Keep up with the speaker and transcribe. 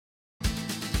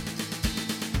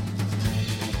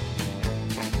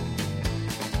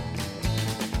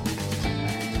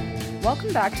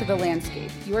Welcome back to The Landscape,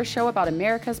 your show about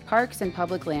America's parks and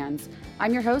public lands.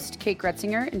 I'm your host, Kate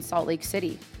Gretzinger in Salt Lake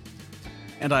City.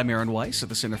 And I'm Aaron Weiss at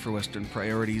the Center for Western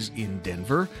Priorities in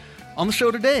Denver. On the show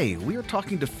today, we are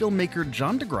talking to filmmaker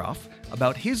John DeGraff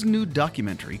about his new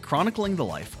documentary chronicling the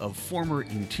life of former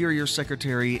Interior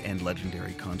Secretary and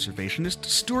legendary conservationist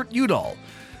Stewart Udall.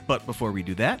 But before we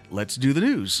do that, let's do the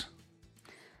news.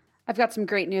 I've got some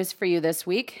great news for you this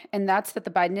week, and that's that the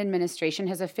Biden administration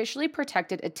has officially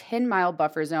protected a 10-mile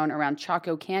buffer zone around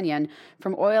Chaco Canyon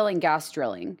from oil and gas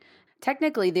drilling.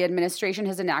 Technically, the administration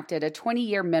has enacted a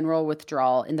 20-year mineral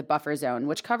withdrawal in the buffer zone,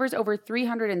 which covers over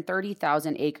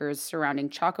 330,000 acres surrounding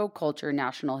Chaco Culture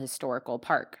National Historical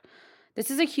Park.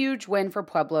 This is a huge win for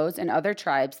Pueblos and other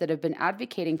tribes that have been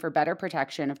advocating for better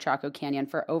protection of Chaco Canyon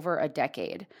for over a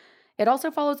decade. It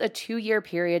also follows a 2-year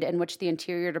period in which the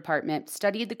Interior Department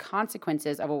studied the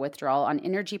consequences of a withdrawal on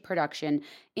energy production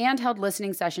and held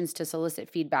listening sessions to solicit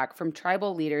feedback from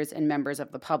tribal leaders and members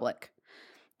of the public.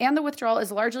 And the withdrawal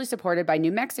is largely supported by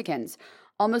New Mexicans.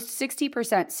 Almost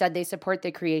 60% said they support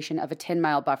the creation of a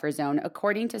 10-mile buffer zone,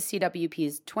 according to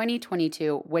CWP's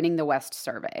 2022 Winning the West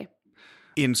survey.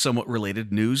 In somewhat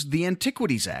related news, the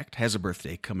Antiquities Act has a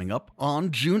birthday coming up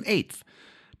on June 8th.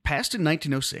 Passed in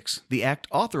 1906, the act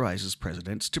authorizes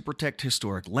presidents to protect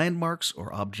historic landmarks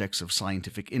or objects of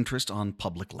scientific interest on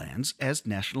public lands as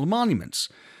national monuments.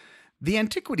 The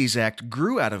Antiquities Act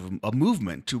grew out of a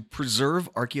movement to preserve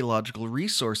archaeological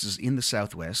resources in the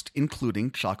Southwest, including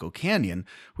Chaco Canyon,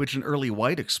 which an early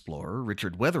white explorer,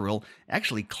 Richard Wetherill,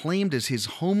 actually claimed as his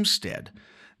homestead.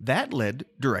 That led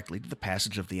directly to the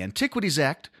passage of the Antiquities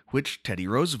Act, which Teddy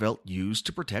Roosevelt used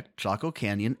to protect Chaco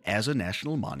Canyon as a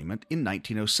national monument in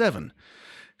 1907.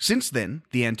 Since then,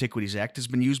 the Antiquities Act has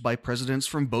been used by presidents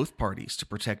from both parties to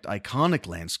protect iconic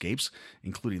landscapes,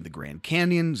 including the Grand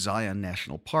Canyon, Zion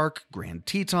National Park, Grand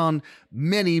Teton,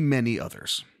 many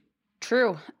others.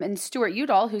 True. And Stewart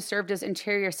Udall, who served as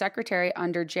Interior Secretary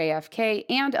under JFK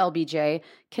and LBJ,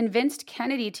 convinced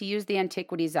Kennedy to use the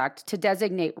Antiquities Act to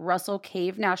designate Russell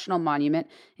Cave National Monument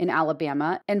in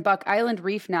Alabama and Buck Island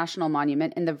Reef National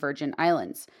Monument in the Virgin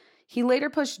Islands. He later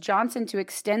pushed Johnson to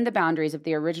extend the boundaries of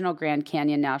the original Grand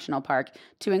Canyon National Park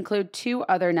to include 2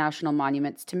 other national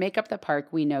monuments to make up the park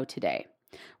we know today.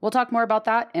 We'll talk more about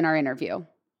that in our interview.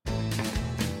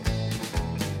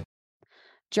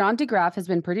 John DeGraff has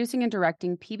been producing and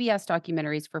directing PBS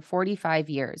documentaries for 45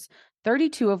 years,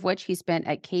 32 of which he spent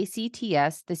at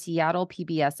KCTS, the Seattle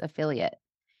PBS affiliate.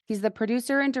 He's the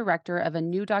producer and director of a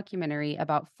new documentary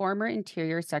about former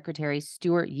Interior Secretary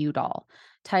Stewart Udall,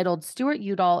 titled Stewart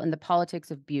Udall and the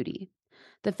Politics of Beauty.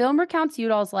 The film recounts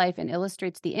Udall's life and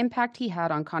illustrates the impact he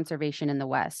had on conservation in the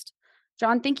West.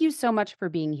 John, thank you so much for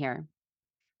being here.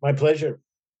 My pleasure.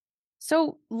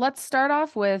 So let's start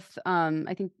off with,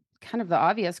 I think, kind of the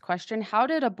obvious question. How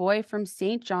did a boy from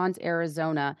St. John's,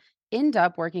 Arizona, end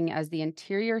up working as the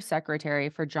Interior Secretary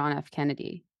for John F.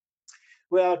 Kennedy?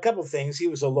 Well, a couple of things. He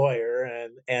was a lawyer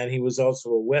and he was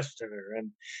also a Westerner. And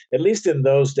at least in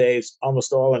those days,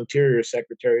 almost all Interior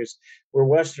Secretaries were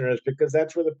Westerners because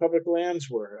that's where the public lands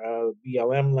were,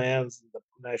 BLM lands, the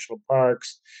national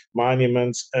parks,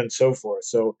 monuments, and so forth.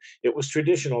 So it was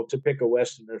traditional to pick a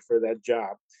Westerner for that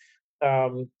job.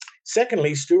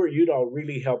 Secondly, Stewart Udall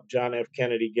really helped John F.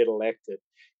 Kennedy get elected.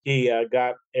 He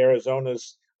got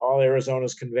all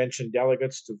Arizona's convention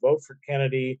delegates to vote for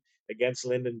Kennedy against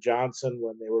Lyndon Johnson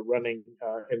when they were running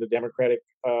for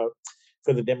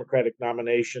the Democratic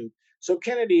nomination. So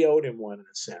Kennedy owed him one in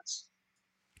a sense.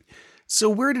 So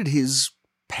where did his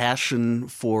passion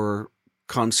for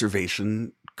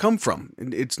conservation come from?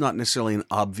 It's not necessarily an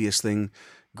obvious thing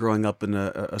growing up in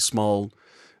a small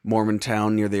Mormon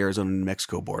town near the Arizona-New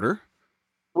Mexico border.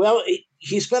 Well,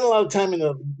 he spent a lot of time in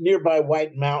the nearby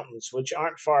White Mountains, which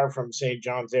aren't far from St.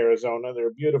 John's, Arizona. They're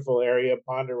a beautiful area,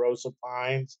 ponderosa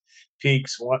pines,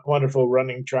 peaks, wonderful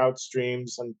running trout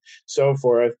streams, and so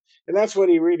forth. And that's what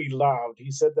he really loved.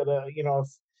 He said that,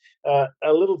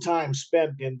 a little time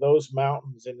spent in those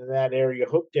mountains and in that area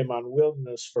hooked him on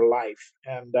wilderness for life.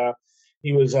 And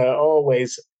he was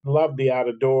always loved the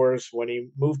outdoors. When he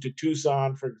moved to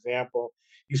Tucson, for example,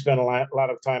 he spent a lot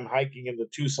of time hiking in the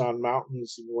Tucson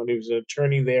mountains. When he was an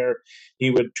attorney there,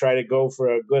 he would try to go for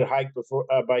a good hike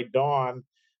by dawn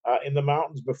in the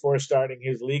mountains before starting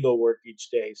his legal work each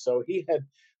day. So he had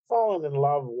fallen in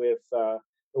love with the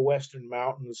western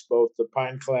mountains, both the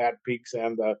pine-clad peaks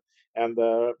and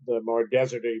the more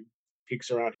deserty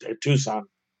peaks around Tucson.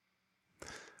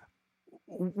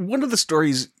 One of the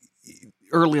stories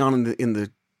early on in the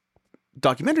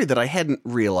documentary that I hadn't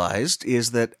realized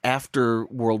is that after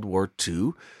World War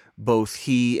II, both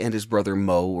he and his brother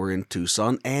Mo were in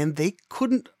Tucson, and they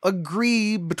couldn't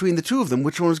agree between the two of them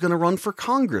which one was going to run for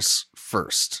Congress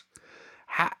first.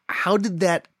 How did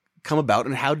that come about,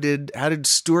 and how did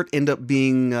Stewart end up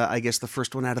being, I guess, the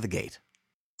first one out of the gate?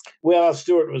 Well,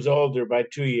 Stewart was older by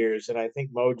 2 years, and I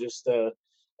think Mo just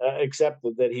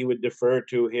accepted that he would defer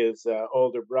to his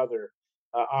older brother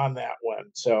on that one.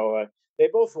 So they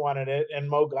both wanted it, and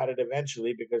Mo got it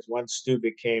eventually because once Stu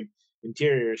became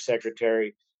Interior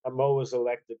Secretary, Mo was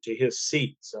elected to his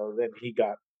seat. So then he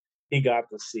got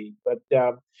the seat. But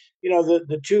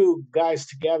the two guys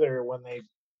together when they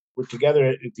were together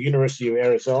at the University of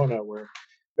Arizona were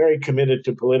very committed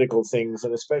to political things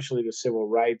and especially to civil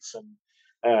rights and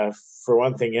for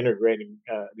one thing, integrating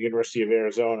the University of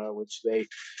Arizona, which they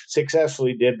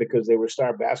successfully did because they were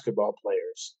star basketball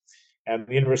players. And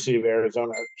the University of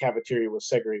Arizona cafeteria was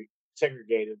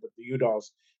segregated, but the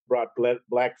Udalls brought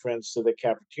black friends to the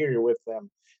cafeteria with them,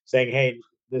 saying, "Hey,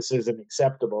 this isn't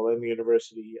acceptable," and the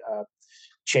university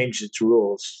changed its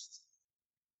rules.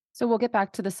 So we'll get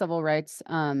back to the civil rights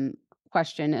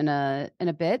question in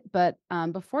a bit, but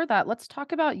before that, let's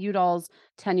talk about Udall's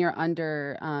tenure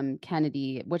under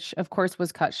Kennedy, which of course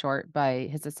was cut short by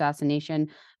his assassination.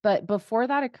 But before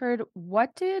that occurred,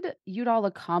 what did Udall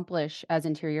accomplish as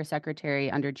Interior Secretary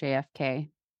under JFK?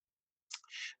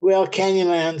 Well,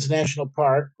 Canyonlands National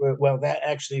Park, well, that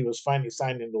actually was finally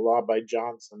signed into law by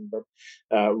Johnson, but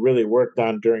really worked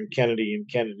on during Kennedy, and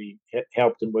Kennedy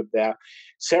helped him with that.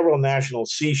 Several national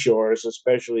seashores,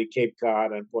 especially Cape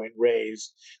Cod and Point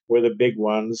Reyes, were the big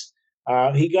ones.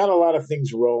 He got a lot of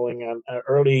things rolling on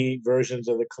early versions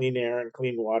of the Clean Air and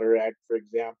Clean Water Act, for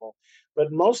example.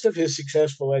 But most of his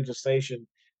successful legislation,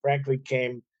 frankly,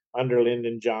 came under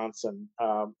Lyndon Johnson,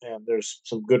 and there's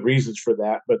some good reasons for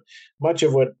that. But much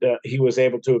of what he was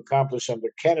able to accomplish under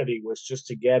Kennedy was just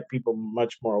to get people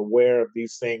much more aware of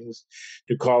these things,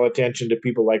 to call attention to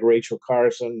people like Rachel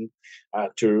Carson,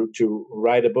 to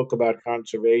write a book about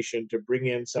conservation, to bring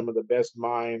in some of the best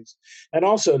minds, and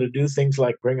also to do things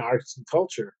like bring arts and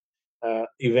culture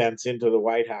events into the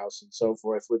White House and so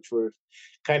forth, which were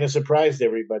kind of surprised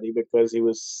everybody because he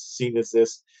was seen as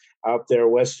this out there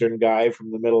Western guy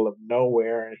from the middle of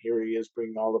nowhere, and here he is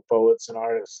bringing all the poets and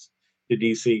artists to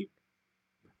DC.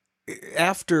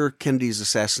 After Kennedy's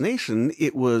assassination,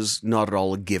 it was not at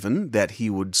all a given that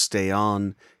he would stay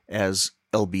on as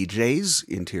LBJ's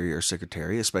Interior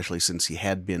Secretary, especially since he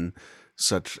had been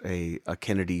such a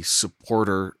Kennedy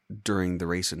supporter during the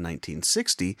race in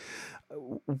 1960.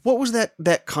 What was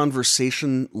that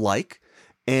conversation like?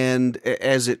 And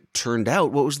as it turned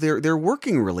out, what was their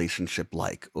working relationship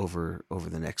like over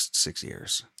the next 6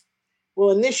 years? Well,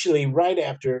 initially, right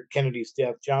after Kennedy's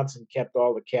death, Johnson kept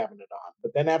all the cabinet on.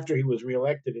 But then, after he was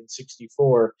reelected in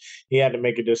 '64, he had to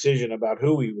make a decision about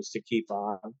who he was to keep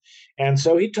on. And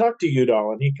so he talked to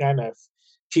Udall and he kind of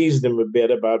teased him a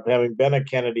bit about having been a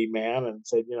Kennedy man and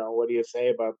said, what do you say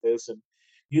about this? And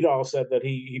Udall said that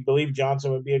he believed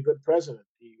Johnson would be a good president.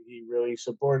 He really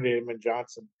supported him, and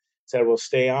Johnson said, "Well,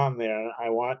 stay on there. I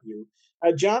want you."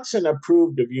 Johnson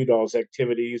approved of Udall's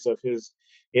activities, of his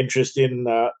interest in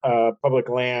public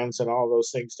lands and all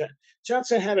those things.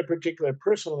 Johnson had a particular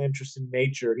personal interest in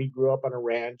nature. He grew up on a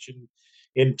ranch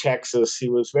in Texas. He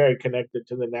was very connected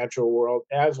to the natural world,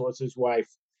 as was his wife,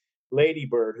 Lady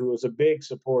Bird, who was a big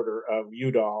supporter of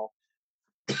Udall.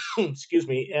 Excuse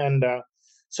me. And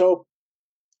so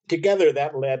together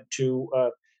that led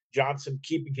to Johnson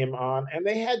keeping him on. And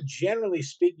they had, generally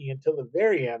speaking, until the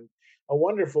very end, a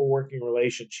wonderful working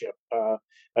relationship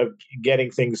of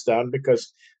getting things done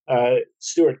because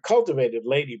Stewart cultivated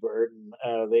Ladybird,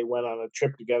 and they went on a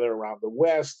trip together around the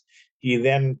West. He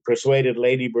then persuaded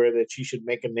Ladybird that she should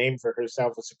make a name for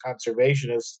herself as a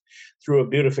conservationist through a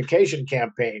beautification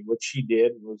campaign, which she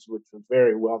did, which was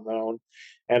very well known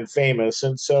and famous.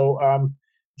 And so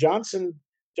Johnson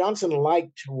Johnson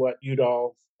liked what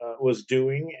Udall was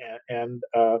doing, and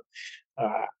I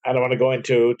don't want to go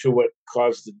into what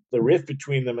caused the rift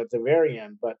between them at the very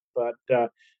end, but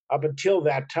up until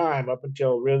that time, up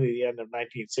until really the end of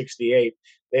 1968,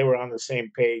 they were on the same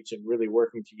page and really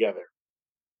working together.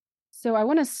 So I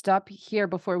want to stop here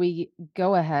before we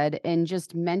go ahead and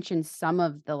just mention some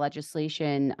of the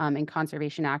legislation and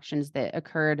conservation actions that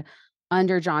occurred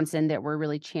under Johnson that were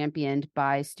really championed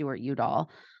by Stewart Udall.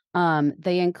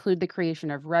 They include the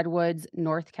creation of redwoods,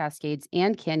 North Cascades,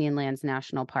 and Canyonlands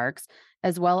national parks,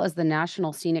 as well as the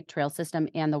National Scenic Trail System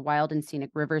and the Wild and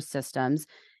Scenic Rivers systems.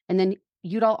 And then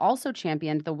Udall also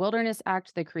championed the Wilderness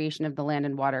Act, the creation of the Land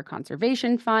and Water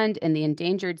Conservation Fund, and the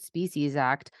Endangered Species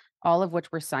Act, all of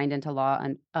which were signed into law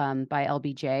by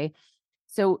LBJ.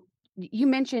 So you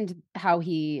mentioned how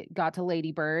he got to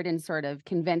Lady Bird and sort of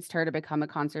convinced her to become a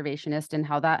conservationist and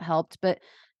how that helped, but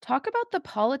talk about the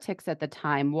politics at the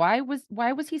time. Why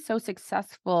was he so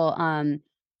successful,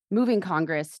 moving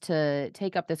Congress to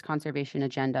take up this conservation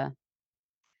agenda?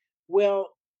 Well,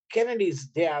 Kennedy's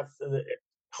death,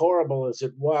 horrible as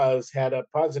it was, had a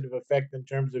positive effect in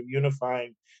terms of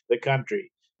unifying the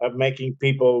country, of making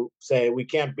people say, we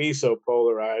can't be so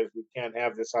polarized. We can't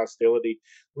have this hostility.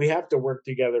 We have to work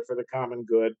together for the common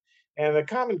good. And the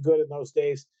common good in those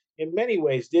days, in many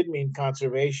ways, did mean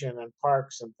conservation and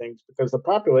parks and things because the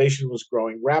population was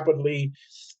growing rapidly.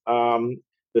 Um,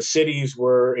 the cities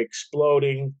were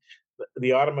exploding.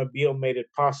 The automobile made it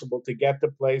possible to get to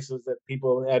places that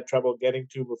people had trouble getting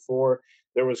to before.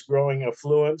 There was growing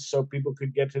affluence, so people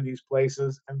could get to these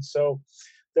places. And so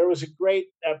there was a great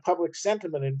public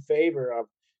sentiment in favor of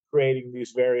creating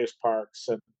these various parks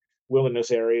and wilderness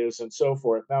areas and so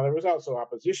forth. Now, there was also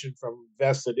opposition from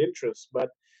vested interests, but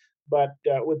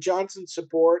with Johnson's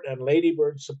support and Lady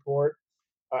Bird's support,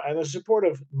 and the support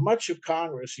of much of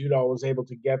Congress, Udall was able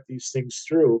to get these things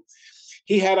through.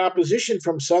 He had opposition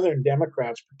from Southern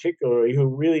Democrats, particularly, who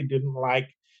really didn't like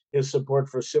his support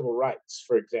for civil rights,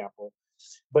 for example.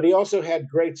 But he also had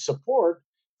great support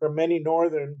from many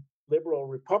Northern liberal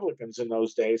Republicans in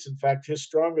those days. In fact, his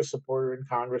strongest supporter in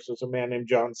Congress was a man named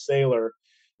John Saylor,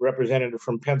 representative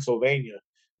from Pennsylvania,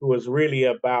 who was really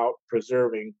about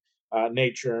preserving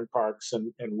nature and parks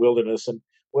and wilderness, and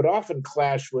would often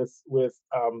clash with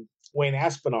Wayne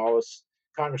Aspinall, a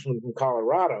congressman from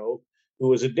Colorado, who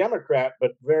was a Democrat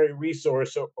but very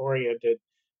resource oriented,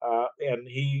 and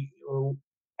he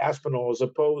Aspinall was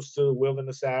opposed to the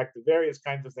Wilderness Act, various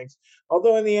kinds of things.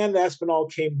 Although in the end, Aspinall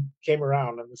came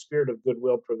around, and the spirit of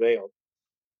goodwill prevailed.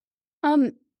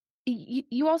 Um,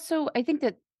 you also I think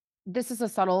that this is a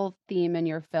subtle theme in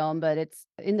your film, but it's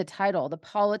in the title, The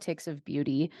Politics of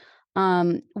Beauty.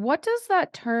 What does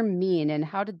that term mean, and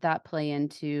how did that play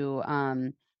into,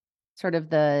 sort of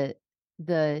the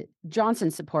Johnson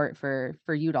support for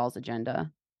Udall's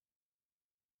agenda?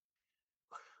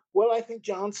 Well, I think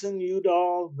Johnson,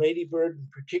 Udall, Lady Bird in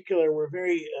particular were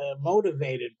very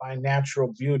motivated by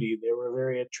natural beauty. They were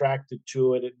very attracted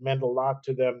to it. It meant a lot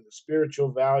to them, the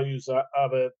spiritual values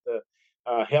of it, the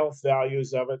health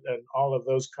values of it, and all of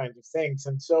those kinds of things.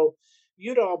 And so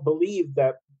Udall believed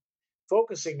that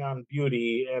focusing on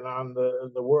beauty and on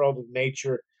the world of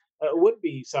nature would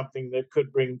be something that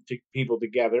could bring people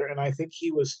together. And I think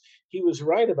he was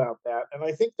right about that. And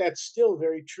I think that's still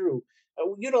very true.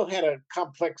 Udall had a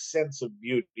complex sense of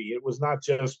beauty. It was not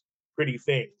just pretty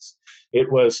things.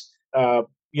 It was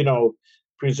you know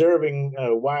preserving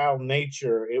wild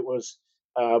nature. It was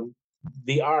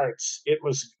the arts. It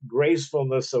was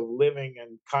gracefulness of living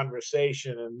and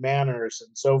conversation and manners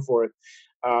and so forth.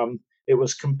 It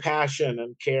was compassion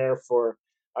and care for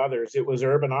others. It was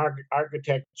urban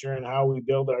architecture and how we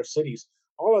build our cities.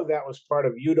 All of that was part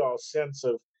of Udall's sense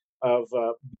of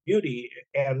beauty,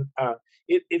 and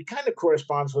it kind of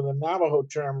corresponds with the Navajo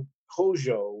term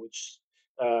 "hojo," which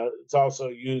it's also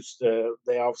used.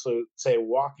 They also say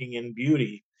 "walking in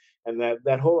beauty," and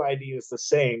that whole idea is the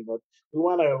same. That we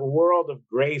want a world of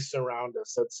grace around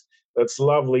us. That's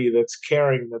lovely. That's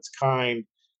caring. That's kind.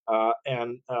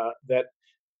 And that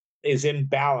is in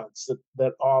balance,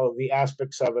 that all of the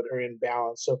aspects of it are in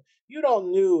balance. So you all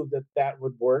knew that that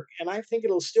would work, and I think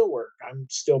it'll still work. I'm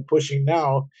still pushing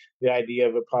now the idea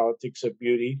of a politics of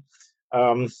beauty.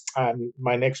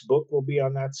 My next book will be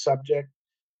on that subject,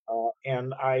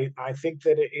 and I think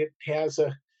that it has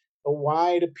a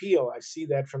wide appeal. I see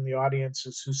that from the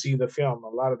audiences who see the film. A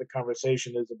lot of the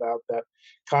conversation is about that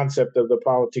concept of the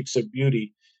politics of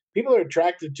beauty. People are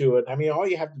attracted to it. I mean, all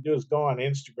you have to do is go on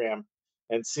Instagram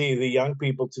and see the young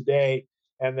people today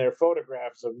and their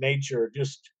photographs of nature.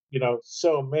 Just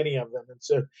so many of them, and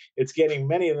so it's getting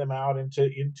many of them out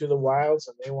into the wilds,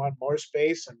 and they want more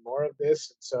space and more of this.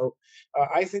 And so,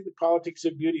 I think the politics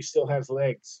of beauty still has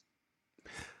legs.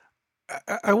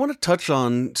 I want to touch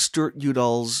on Stewart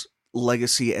Udall's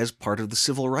legacy as part of the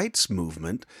civil rights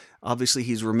movement. Obviously,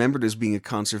 he's remembered as being a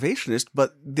conservationist,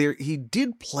 but he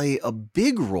did play a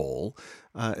big role,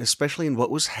 especially in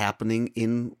what was happening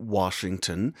in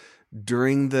Washington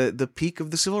during the peak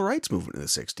of the civil rights movement in the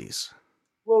 60s.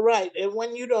 Well, right. And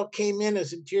when Udall came in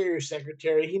as Interior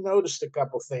Secretary, he noticed a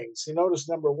couple things. He noticed,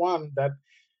 number one, that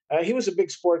he was a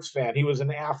big sports fan. He was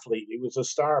an athlete. He was a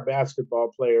star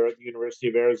basketball player at the University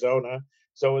of Arizona.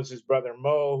 So was his brother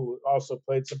Mo, who also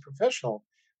played some professional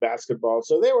basketball.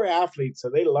 So they were athletes,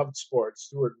 and they loved sports.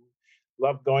 Stewart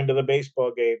loved going to the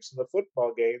baseball games and the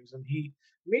football games. And he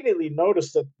immediately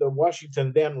noticed that the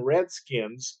Washington then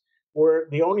Redskins were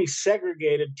the only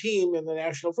segregated team in the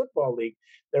National Football League.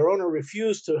 Their owner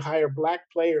refused to hire black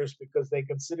players because they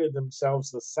considered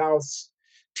themselves the South's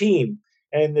team.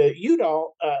 And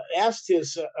Udall asked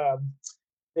his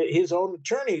own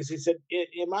attorneys. He said,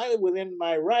 "Am I within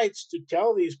my rights to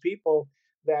tell these people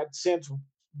that since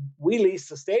we lease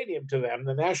the stadium to them,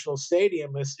 the national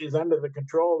stadium is under the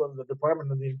control of the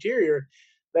Department of the Interior,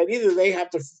 that either they have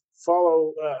to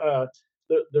follow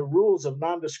the rules of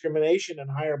non-discrimination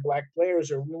and hire black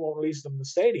players, or we won't lease them the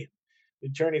stadium." The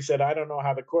attorney said, "I don't know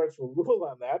how the courts will rule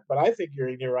on that, but I think you're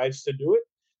in your rights to do it."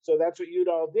 So that's what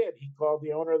Udall did. He called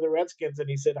the owner of the Redskins and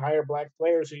he said, "Hire black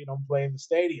players so you don't play in the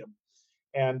stadium."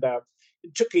 And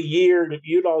it took a year.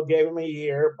 Udall gave them a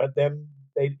year, but then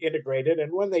they integrated.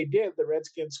 And when they did, the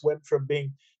Redskins went from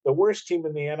being the worst team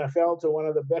in the NFL to one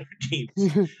of the better teams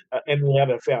in the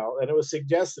NFL. And it was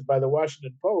suggested by the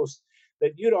Washington Post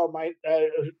that Udall might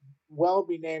well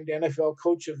be named NFL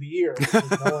Coach of the Year because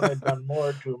no one had done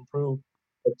more to improve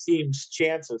the team's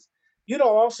chances.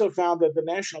 Udall also found that the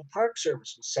National Park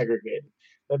Service was segregated,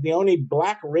 that the only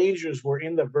black rangers were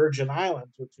in the Virgin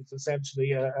Islands, which is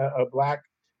essentially a black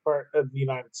part of the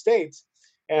United States.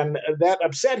 And that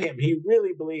upset him. He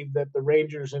really believed that the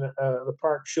rangers in the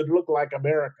park should look like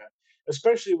America,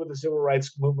 especially with the civil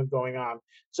rights movement going on.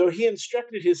 So he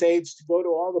instructed his aides to go to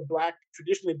all the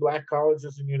traditionally black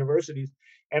colleges and universities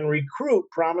and recruit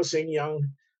promising young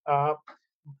uh,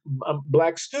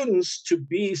 black students to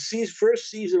be first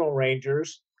seasonal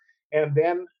rangers and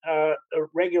then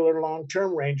regular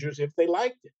long-term rangers if they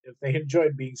liked it, if they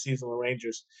enjoyed being seasonal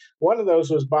rangers. One of those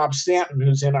was Bob Stanton,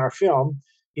 who's in our film.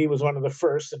 He was one of the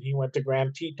first, and he went to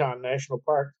Grand Teton National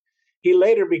Park. He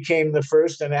later became the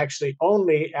first and actually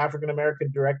only African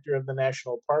American director of the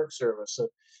National Park Service,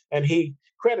 and he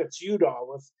credits Udall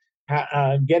with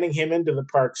getting him into the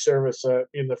Park Service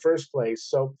in the first place.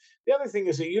 So the other thing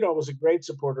is that Udall was a great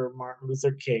supporter of Martin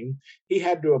Luther King. He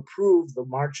had to approve the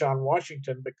March on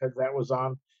Washington because that was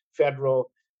on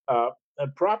federal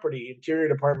property, Interior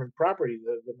Department property,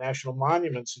 the national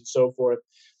monuments and so forth.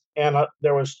 And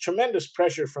there was tremendous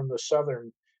pressure from the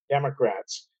Southern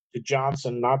Democrats to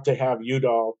Johnson not to have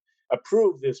Udall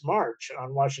approve this march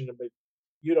on Washington. But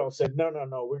Udall said, "No, no,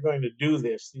 no, we're going to do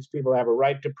this. These people have a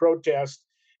right to protest.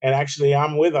 And actually,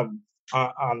 I'm with them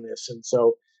on this." And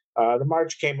so the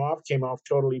march came off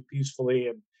totally peacefully.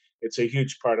 And it's a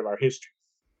huge part of our history.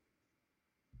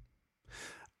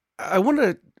 I want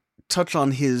to touch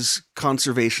on his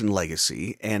conservation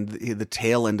legacy and the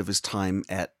tail end of his time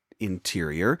at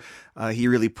Interior. He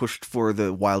really pushed for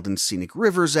the Wild and Scenic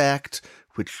Rivers Act,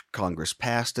 which Congress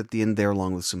passed at the end there,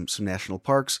 along with some national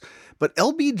parks. But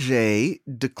LBJ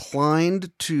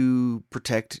declined to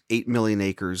protect 8 million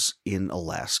acres in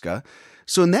Alaska.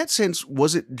 So in that sense,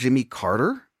 was it Jimmy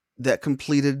Carter that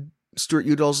completed Stewart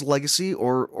Udall's legacy,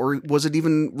 or was it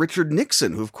even Richard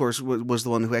Nixon, who, of course, was the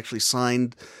one who actually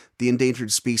signed the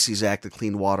Endangered Species Act, the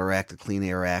Clean Water Act, the Clean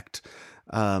Air Act?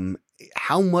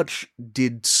 How much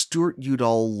did Stewart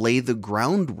Udall lay the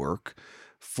groundwork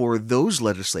for those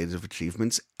legislative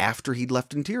achievements after he'd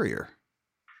left Interior?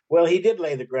 Well, he did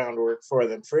lay the groundwork for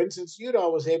them. For instance,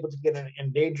 Udall was able to get an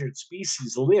endangered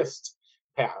species list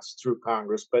passed through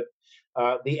Congress, but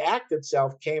the act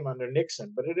itself came under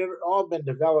Nixon, but it had all been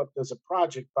developed as a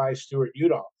project by Stewart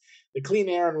Udall. The Clean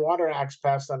Air and Water Acts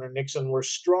passed under Nixon were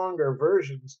stronger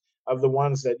versions of the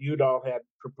ones that Udall had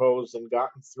proposed and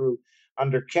gotten through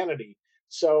under Kennedy.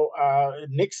 So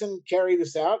Nixon carried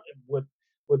this out with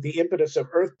the impetus of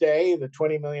Earth Day, the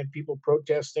 20 million people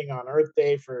protesting on Earth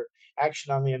Day for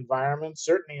action on the environment,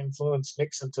 certainly influenced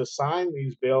Nixon to sign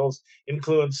these bills,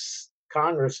 influenced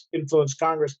Congress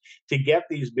to get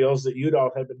these bills that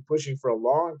Udall had been pushing for a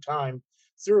long time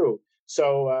through.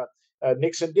 So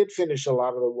Nixon did finish a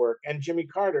lot of the work, and Jimmy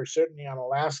Carter, certainly on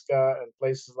Alaska and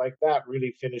places like that,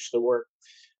 really finished the work.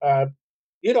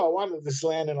 Udall wanted this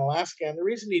land in Alaska, and the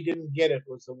reason he didn't get it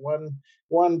was the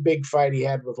one big fight he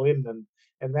had with Lyndon,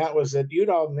 and that was that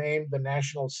Udall named the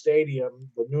national stadium,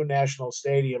 the new national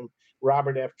stadium,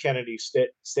 Robert F. Kennedy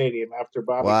Stadium, after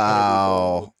Bobby Kennedy.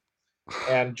 Wow.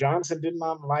 And Johnson did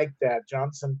not like that.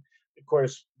 Johnson, of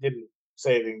course, didn't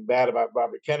say anything bad about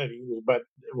Robert Kennedy, but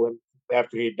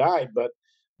after he died,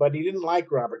 but he didn't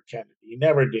like Robert Kennedy. He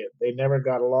never did. They never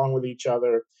got along with each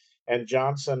other, and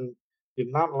Johnson did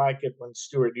not like it when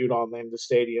Stewart Udall named the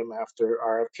stadium after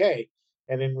RFK.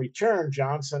 And in return,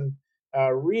 Johnson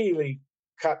really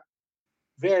cut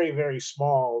very, very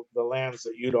small the lands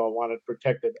that Udall wanted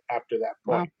protected after that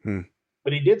point. Wow.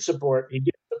 But he did support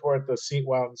the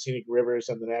Wild and Scenic Rivers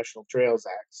and the National Trails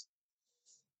Acts.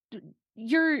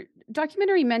 Your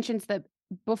documentary mentions that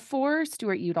before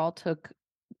Stewart Udall took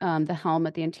the helm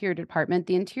at the Interior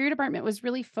Department was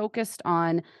really focused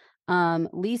on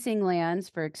leasing lands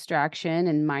for extraction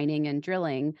and mining and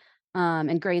drilling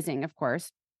and grazing, of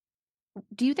course.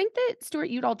 Do you think that Stewart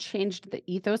Udall changed the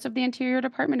ethos of the Interior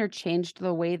Department or changed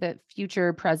the way that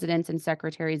future presidents and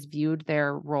secretaries viewed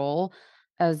their role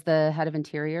as the head of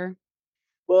Interior?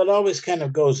 Well, it always kind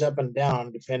of goes up and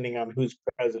down depending on who's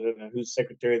president and who's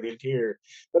Secretary of the Interior.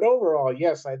 But overall,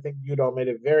 yes, I think Udall made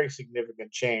a very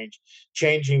significant change,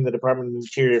 changing the Department of the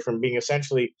Interior from being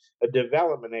essentially a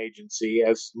development agency,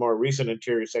 as more recent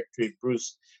Interior Secretary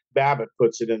Bruce Babbitt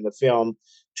puts it in the film,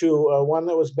 to one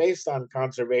that was based on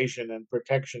conservation and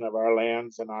protection of our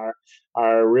lands and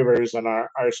our rivers and our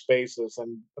spaces,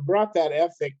 and brought that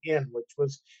ethic in, which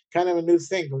was kind of a new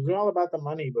thing. It was all about the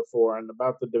money before and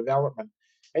about the development,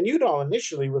 and Udall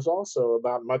initially was also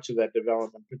about much of that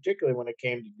development, particularly when it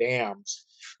came to dams.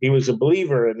 He was a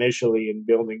believer initially in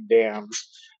building dams,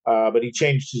 but he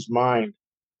changed his mind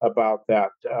about that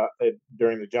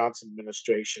during the Johnson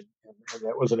administration, and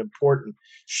that was an important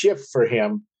shift for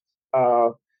him. Uh,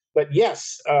 but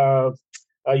yes,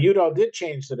 Udall did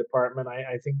change the department.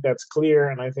 I think that's clear,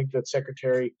 and I think that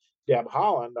Secretary Deb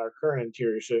Haaland, our current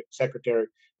Interior Secretary,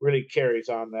 really carries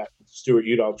on that Stewart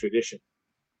Udall tradition.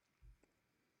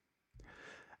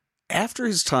 After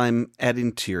his time at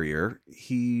Interior,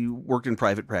 he worked in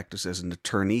private practice as an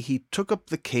attorney. He took up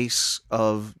the case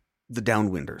of the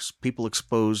downwinders, people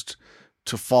exposed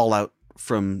to fallout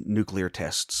from nuclear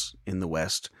tests in the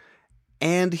West.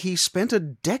 And he spent a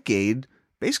decade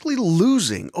basically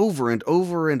losing over and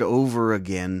over and over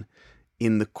again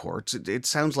in the courts. It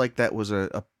sounds like that was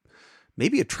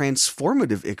maybe a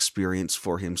transformative experience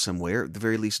for him somewhere, at the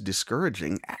very least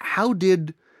discouraging. How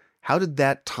did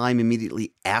that time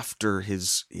immediately after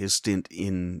his stint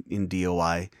in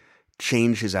DOI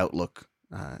change his outlook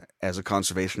as a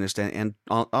conservationist and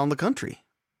on the country?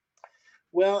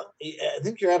 Well, I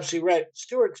think you're absolutely right.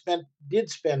 Stewart did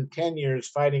spend 10 years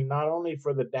fighting not only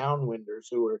for the downwinders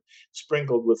who were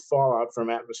sprinkled with fallout from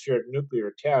atmospheric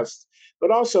nuclear tests,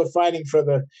 but also fighting for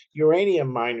the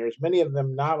uranium miners, many of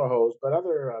them Navajos, but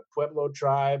other Pueblo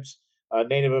tribes,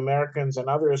 Native Americans, and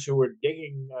others who were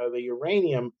digging the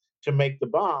uranium to make the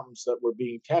bombs that were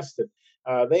being tested.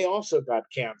 They also got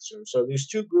cancer. So these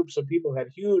two groups of people had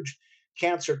huge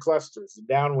cancer clusters,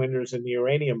 the downwinders and the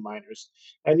uranium miners.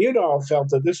 And Udall felt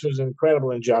that this was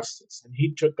incredible injustice, and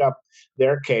he took up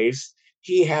their case.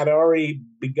 He had already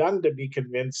begun to be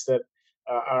convinced that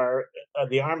our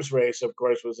the arms race, of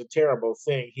course, was a terrible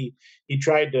thing. He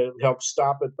tried to help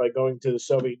stop it by going to the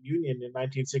Soviet Union in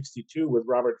 1962 with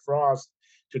Robert Frost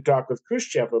to talk with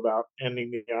Khrushchev about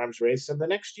ending the arms race. And the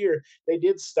next year, they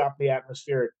did stop the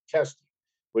atmospheric testing,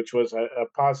 which was a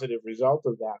positive result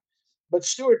of that. But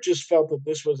Stewart just felt that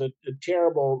this was a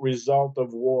terrible result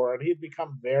of war, and he'd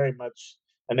become very much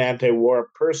an anti-war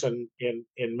person in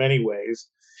many ways.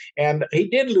 And he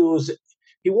did lose.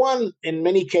 He won in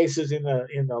many cases in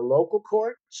the local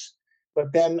courts,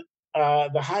 but then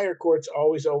the higher courts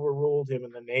always overruled him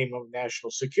in the name of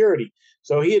national security.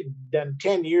 So he had done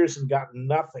 10 years and gotten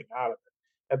nothing out of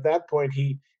it. At that point,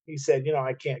 he said,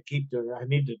 I can't keep doing it. I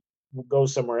need to go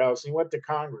somewhere else. He went to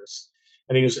Congress,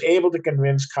 and he was able to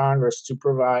convince Congress to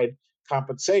provide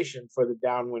compensation for the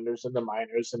downwinders and the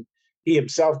miners. And he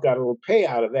himself got a little pay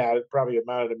out of that. It probably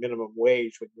amounted to minimum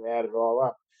wage when you add it all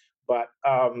up. But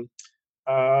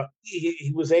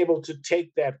he was able to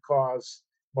take that cause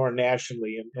more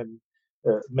nationally and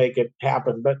make it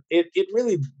happen. But it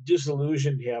really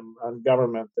disillusioned him on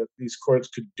government that these courts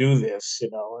could do this,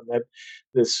 and that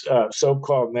this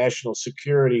so-called national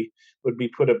security would be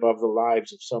put above the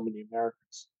lives of so many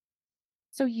Americans.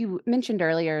 So you mentioned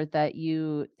earlier that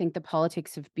you think the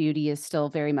politics of beauty is still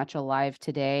very much alive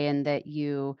today and that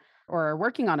you or are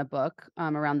working on a book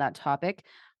around that topic.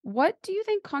 What do you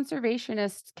think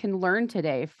conservationists can learn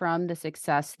today from the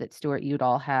success that Stuart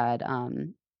Udall had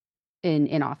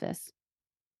in office?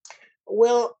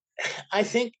 Well, I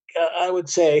think I would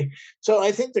say so.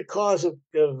 I think the cause of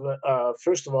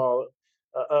first of all,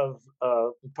 of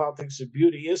the politics of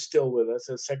beauty is still with us,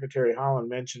 as Secretary Holland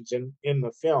mentions in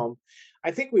the film. I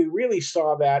think we really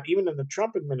saw that even in the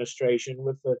Trump administration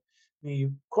with the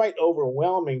quite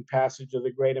overwhelming passage of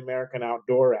the Great American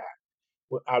Outdoors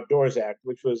Act,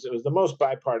 which was it was the most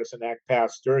bipartisan act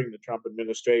passed during the Trump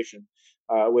administration,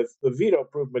 with the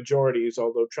veto-proof majorities.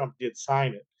 Although Trump did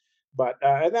sign it, but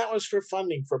and that was for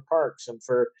funding for parks and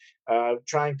for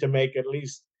trying to make at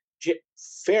least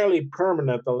fairly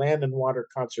permanent the Land and Water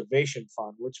Conservation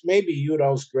Fund, which may be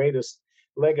Udall's greatest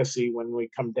legacy when we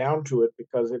come down to it,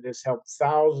 because it has helped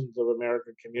thousands of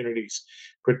American communities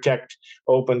protect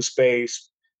open space,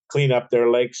 clean up their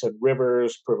lakes and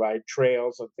rivers, provide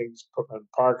trails and things and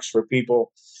parks for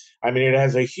people. I mean, it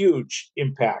has a huge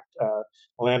impact.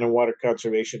 Land and Water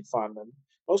Conservation Fund, and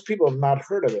most people have not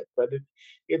heard of it, but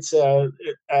so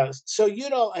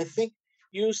Udall, I think,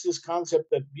 used this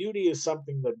concept that beauty is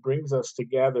something that brings us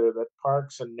together. That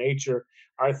parks and nature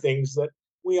are things that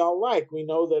we all like. We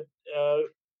know that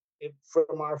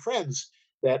from our friends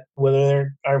that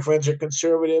whether our friends are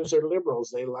conservatives or liberals,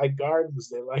 they like gardens,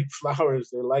 they like flowers,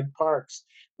 they like parks,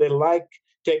 they like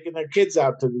taking their kids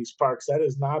out to these parks. That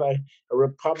is not a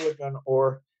Republican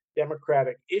or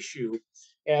Democratic issue.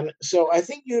 And so I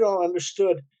think you'd all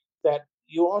understood that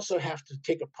you also have to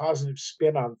take a positive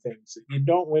spin on things, that you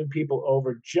don't win people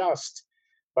over just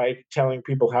by telling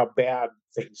people how bad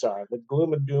things are. The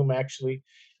gloom and doom actually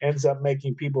ends up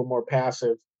making people more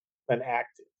passive than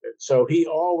active. And so he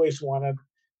always wanted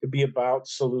to be about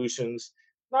solutions.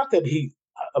 Not that he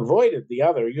avoided the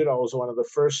other. Udall was one of the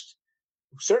first,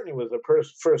 certainly was the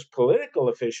first political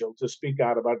official to speak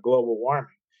out about global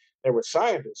warming. There were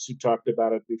scientists who talked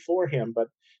about it before him, but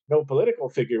no political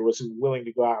figure was willing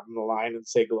to go out on the line and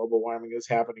say global warming is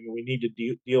happening and we need to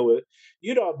deal with it.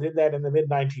 Udall did that in the mid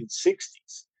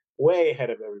 1960s, way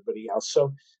ahead of everybody else.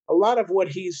 So a lot of what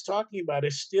he's talking about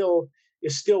is still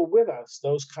with us.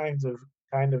 Those kinds of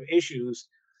issues,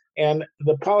 and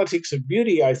the politics of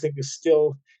beauty, I think, is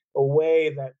still a way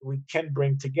that we can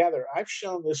bring together. I've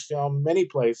shown this film many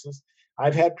places.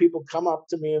 I've had people come up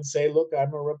to me and say, look,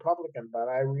 I'm a Republican, but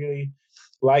I really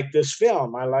like this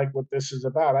film. I like what this is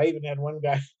about. I even had one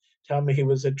guy tell me he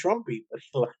was a Trumpy, but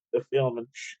he liked the film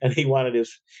and he wanted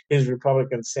his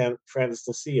Republican friends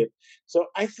to see it. So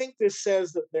I think this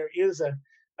says that there is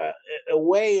a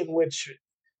way in which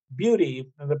beauty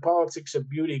and the politics of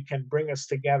beauty can bring us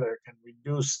together, can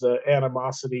reduce the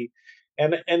animosity.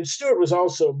 And Stewart was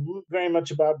also very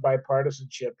much about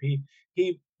bipartisanship.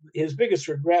 His biggest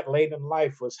regret late in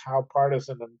life was how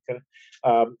partisan and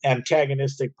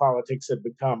antagonistic politics had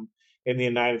become in the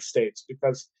United States,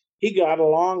 because he got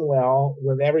along well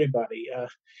with everybody.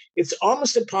 It's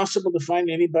almost impossible to find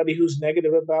anybody who's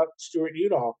negative about Stewart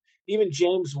Udall. Even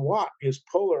James Watt, his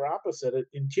polar opposite at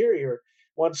Interior,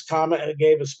 once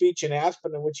gave a speech in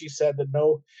Aspen in which he said that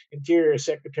no Interior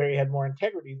Secretary had more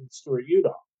integrity than Stewart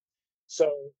Udall.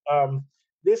 So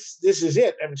this is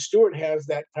it. I mean, Stewart has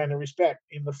that kind of respect.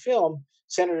 In the film,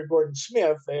 Senator Gordon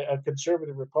Smith, a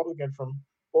conservative Republican from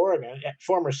Oregon,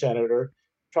 former senator,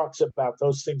 talks about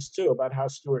those things too, about how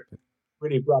Stewart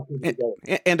really brought people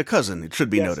together. And a cousin, it should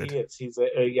be noted. Yes, he is.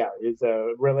 He's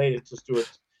related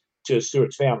to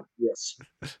Stewart's family. Yes.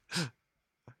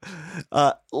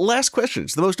 Last question.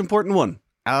 It's the most important one.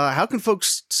 How can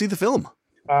folks see the film?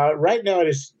 Right now, it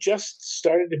has just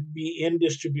started to be in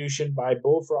distribution by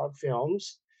Bullfrog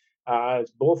Films.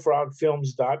 It's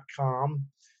bullfrogfilms.com,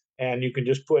 and you can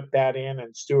just put that in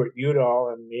and Stewart Udall,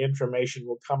 and the information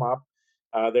will come up.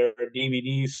 There are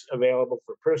DVDs available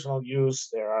for personal use.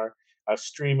 There are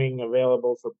streaming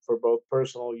available for both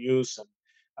personal use. And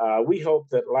we hope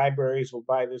that libraries will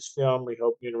buy this film. We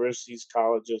hope universities,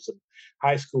 colleges, and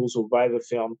high schools will buy the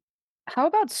film. How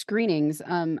about screenings?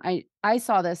 I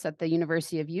saw this at the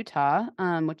University of Utah,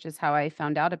 which is how I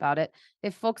found out about it.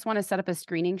 If folks want to set up a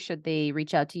screening, should they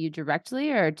reach out to you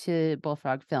directly or to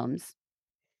Bullfrog Films?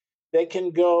 They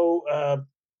can go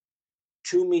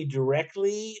to me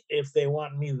directly if they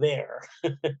want me there.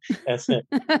 That's it.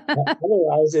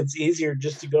 Otherwise, it's easier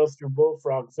just to go through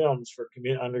Bullfrog Films for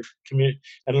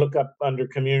and look up under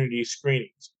community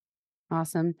screenings.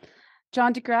 Awesome.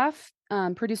 John DeGraff,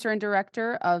 producer and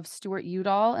director of Stewart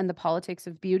Udall and the Politics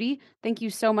of Beauty. Thank you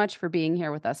so much for being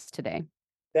here with us today.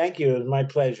 Thank you. It was my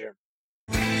pleasure.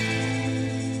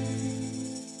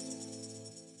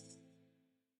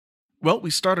 Well,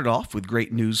 we started off with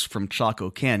great news from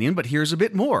Chaco Canyon, but here's a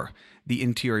bit more. The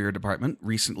Interior Department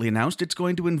recently announced it's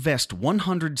going to invest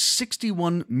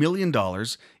 $161 million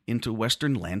into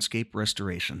Western landscape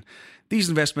restoration. These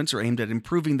investments are aimed at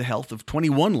improving the health of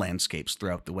 21 landscapes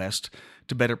throughout the West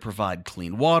to better provide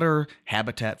clean water,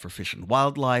 habitat for fish and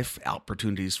wildlife,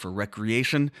 opportunities for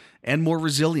recreation, and more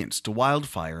resilience to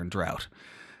wildfire and drought.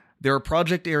 There are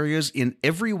project areas in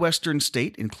every western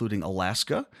state, including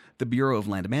Alaska. The Bureau of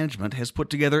Land Management has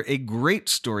put together a great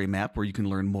story map where you can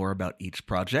learn more about each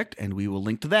project, and we will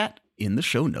link to that in the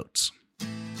show notes.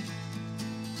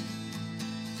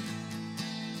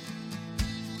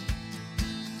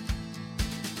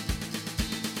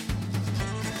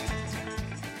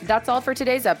 That's all for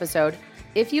today's episode.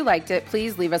 If you liked it,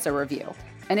 please leave us a review.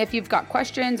 And if you've got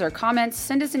questions or comments,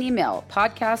 send us an email,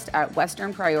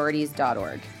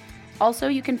 podcast@westernpriorities.org. Also,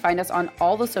 you can find us on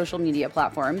all the social media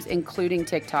platforms, including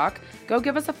TikTok. Go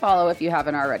give us a follow if you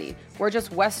haven't already. We're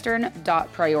just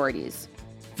Western.priorities.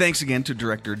 Thanks again to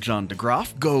director John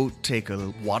DeGroff. Go take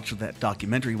a watch of that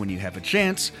documentary when you have a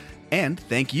chance. And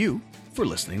thank you for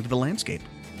listening to The Landscape.